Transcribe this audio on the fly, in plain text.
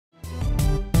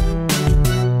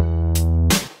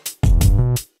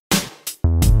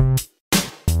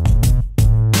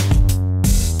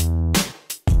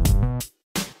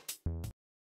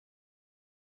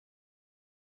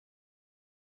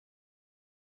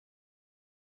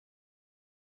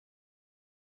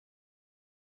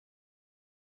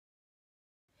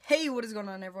Hey, what is going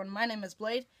on, everyone? My name is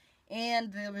Blade,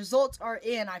 and the results are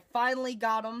in. I finally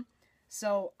got them,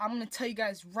 so I'm going to tell you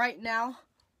guys right now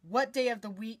what day of the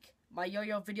week my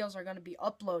yo-yo videos are going to be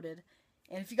uploaded.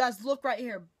 And if you guys look right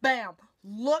here, bam,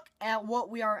 look at what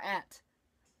we are at.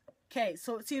 Okay,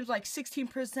 so it seems like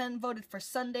 16% voted for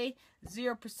Sunday,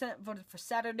 0% voted for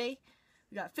Saturday.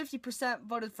 We got 50%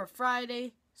 voted for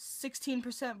Friday,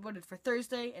 16% voted for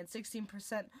Thursday, and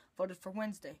 16% voted for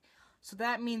Wednesday. So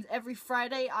that means every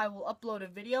Friday I will upload a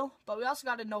video, but we also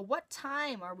got to know what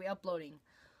time are we uploading.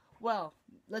 Well,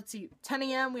 let's see, 10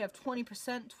 a.m. we have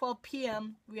 20%, 12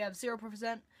 p.m. we have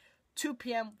 0%, 2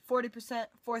 p.m. 40%,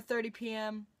 4:30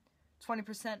 p.m.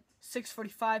 20%,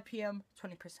 6:45 p.m.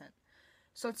 20%.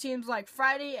 So it seems like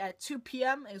Friday at 2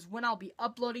 p.m. is when I'll be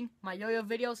uploading my yo-yo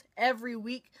videos every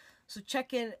week. So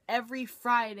check in every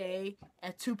Friday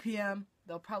at 2 p.m.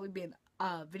 There'll probably be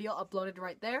a video uploaded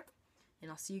right there. And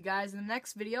I'll see you guys in the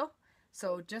next video.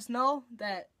 So just know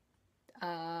that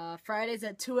Fridays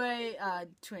at 2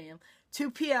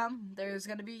 p.m. there's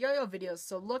going to be yo-yo videos.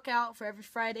 So look out for every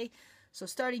Friday. So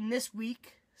starting this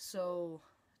week, so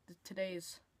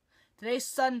today's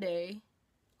Sunday.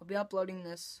 I'll be uploading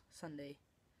this Sunday.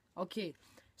 Okay,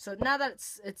 so now that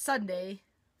it's Sunday,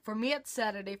 for me it's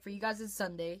Saturday, for you guys it's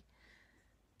Sunday.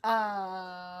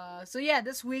 So yeah,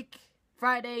 this week,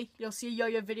 Friday, you'll see a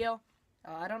yo-yo video.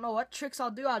 I don't know what tricks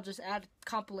I'll do. I'll just add a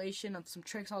compilation of some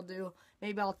tricks I'll do.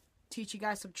 Maybe I'll teach you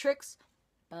guys some tricks.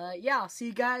 But yeah, I'll see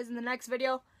you guys in the next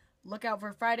video. Look out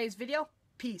for Friday's video.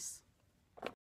 Peace.